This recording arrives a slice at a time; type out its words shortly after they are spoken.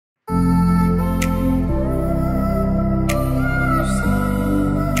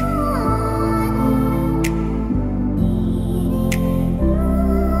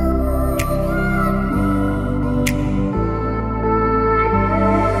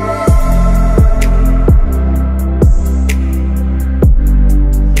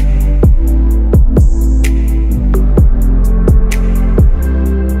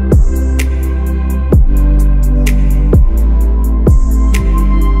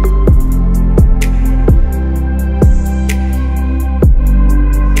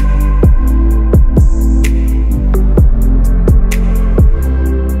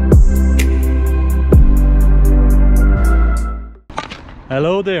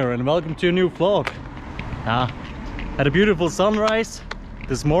Hello there and welcome to a new vlog. Had a beautiful sunrise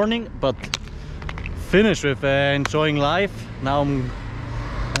this morning, but finished with enjoying life. Now I'm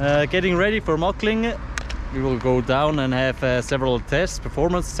getting ready for Mockling. We will go down and have several tests,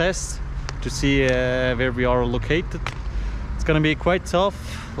 performance tests, to see where we are located. It's gonna be quite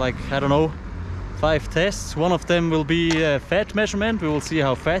tough, like, I don't know, 5 tests. One of them will be a fat measurement. We will see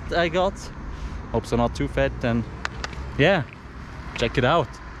how fat I got. Hope so, not too fat. And yeah, check it out.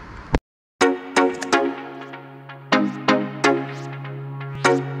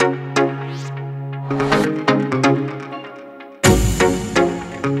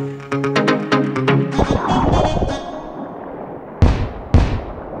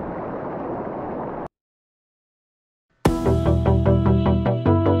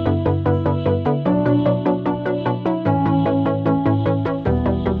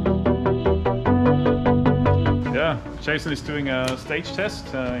 Jason is doing a stage test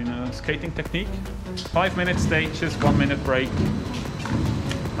in a skating technique. 5 minute stages, 1 minute break.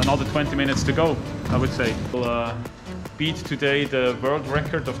 Another 20 minutes to go, I would say. We'll beat today the world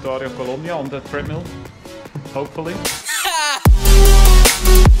record of Dario Colonia on the treadmill, hopefully.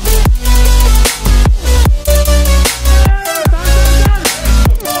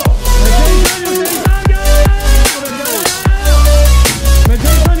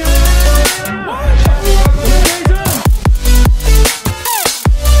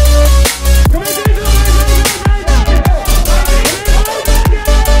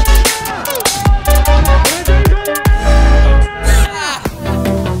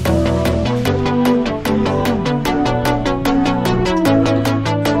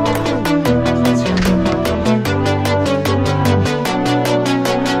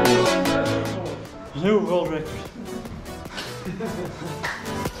 New world record.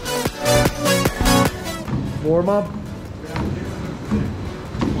 Warm up.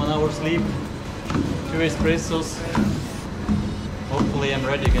 1 hour sleep, 2 espressos. Hopefully I'm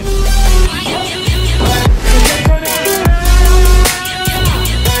ready again.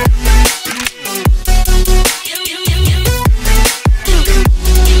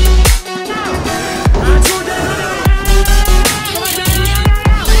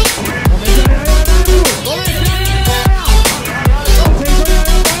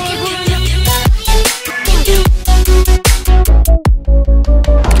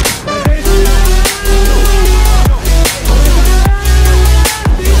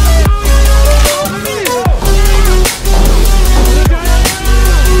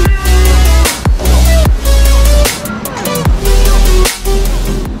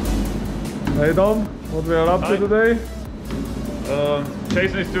 Hey Dom, what we are up to today?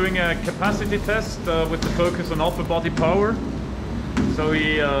 Jason is doing a capacity test with the focus on upper body power. So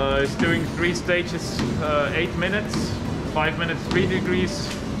he is doing 3 stages, 8 minutes, 5 minutes 3 degrees,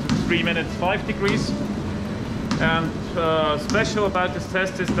 3 minutes 5 degrees. And special about this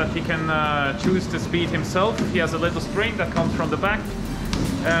test is that he can choose the speed himself. He has a little string that comes from the back,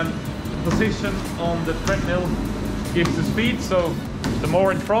 and the position on the treadmill gives the speed. So the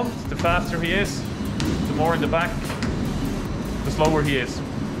more in front, the faster he is. The more in the back, the slower he is.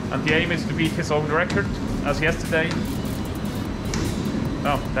 And the aim is to beat his own record, as yesterday.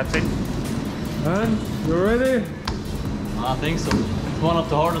 Oh, that's it. And you ready? I think so. It's one of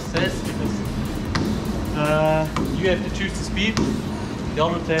the hardest tests because you have to choose the speed. The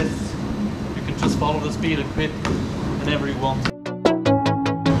other tests, you can just follow the speed and quit whenever you want.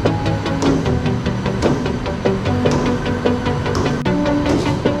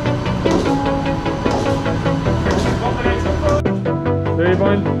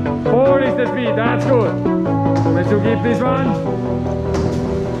 Is the speed, that's good. Let's keep this one.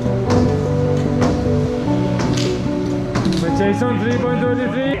 With Jason,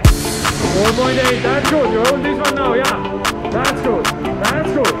 3.33. 4.8, that's good. You hold this one now, yeah. That's good.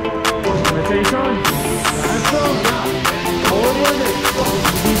 That's good. With Jason, that's good. 4.8.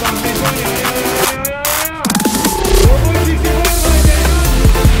 Keep on this one, yeah. 4.64.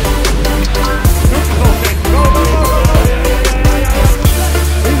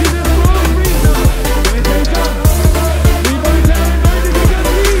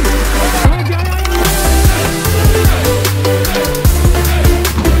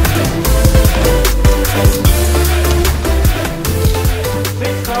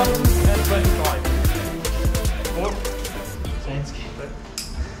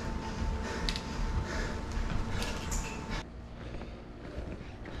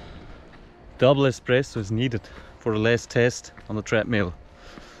 Double espresso is needed for the last test on the treadmill.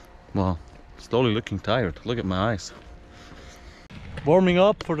 Well, slowly looking tired. Look at my eyes. Warming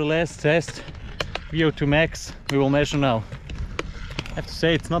up for the last test. VO2 max we will measure now. I have to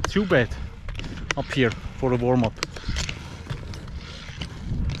say it's not too bad up here for the warm-up.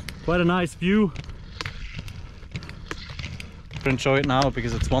 Quite a nice view. Enjoy it now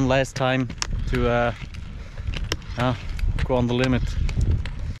because it's one last time to go on the limit.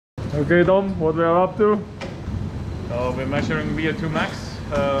 Okay, Dom, what we are up to? So we're measuring VO2 max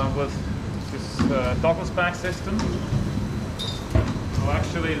with this Douglas bag system. So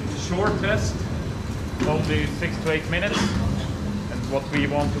actually it's a short test, only 6 to 8 minutes. And what we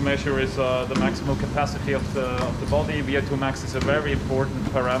want to measure is the maximal capacity of the body. VO2 max is a very important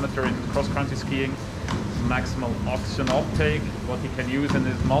parameter in cross-country skiing. Maximal oxygen uptake, what he can use in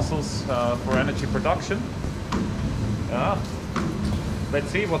his muscles for energy production. Let's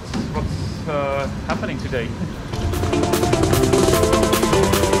see what's happening today.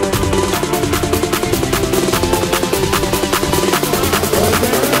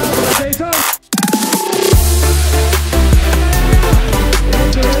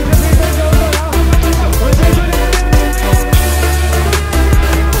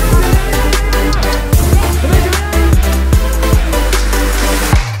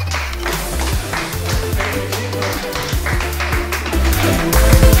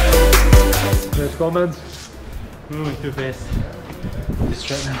 Comments? Moving too fast. This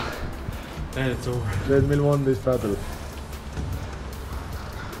treadmill. And it's over. Treadmill won this battle.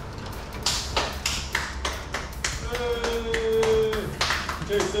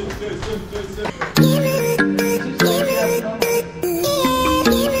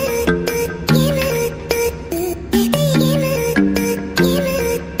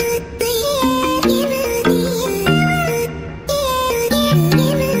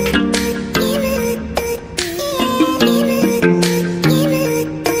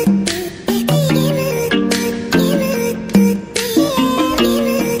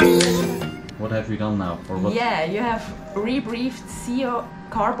 Yeah, you have rebreathed CO,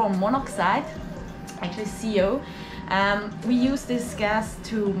 carbon monoxide, actually CO. We use this gas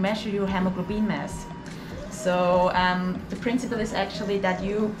to measure your hemoglobin mass. So the principle is actually that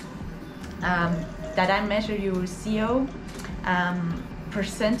I measure your CO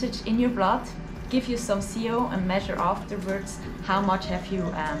percentage in your blood, give you some CO and measure afterwards how much have you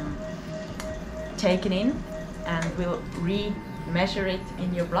taken in, and we'll re-measure it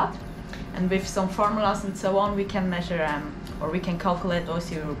in your blood. And with some formulas and so on, we can measure or we can calculate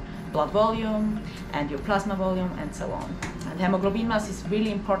also your blood volume and your plasma volume and so on. And hemoglobin mass is really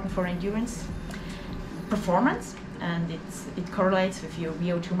important for endurance performance, and it correlates with your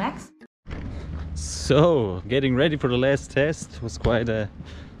VO2 max. So, getting ready for the last test. It was quite a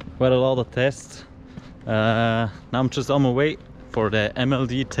lot of tests. Now I'm just on my way for the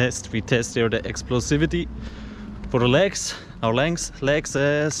MLD test. We test there the explosivity for the legs, our legs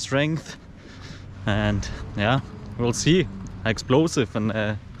strength, and yeah, we'll see how explosive and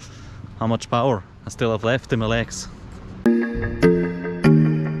how much power I still have left in my legs.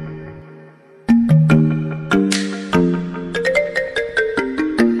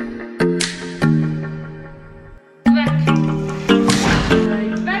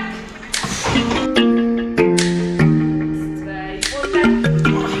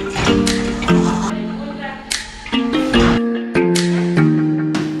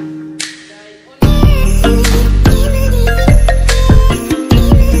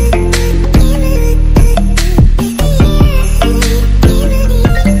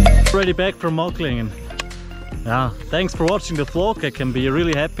 Back from Mocklingen. Yeah, thanks for watching the vlog. I can be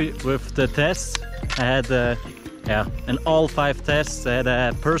really happy with the tests. I had in all 5 tests I had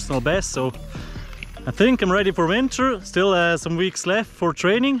a personal best, so I think I'm ready for winter. Still some weeks left for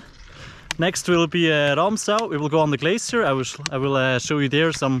training. Next will be Ramsau. We will go on the glacier. I will show you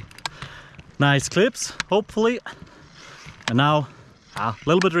there some nice clips, hopefully. And now a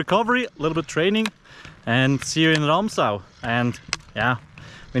little bit recovery, a little bit training, and see you in Ramsau. And yeah,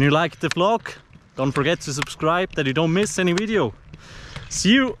 when you like the vlog, don't forget to subscribe that you don't miss any video.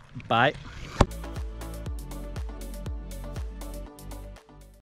 See you, bye.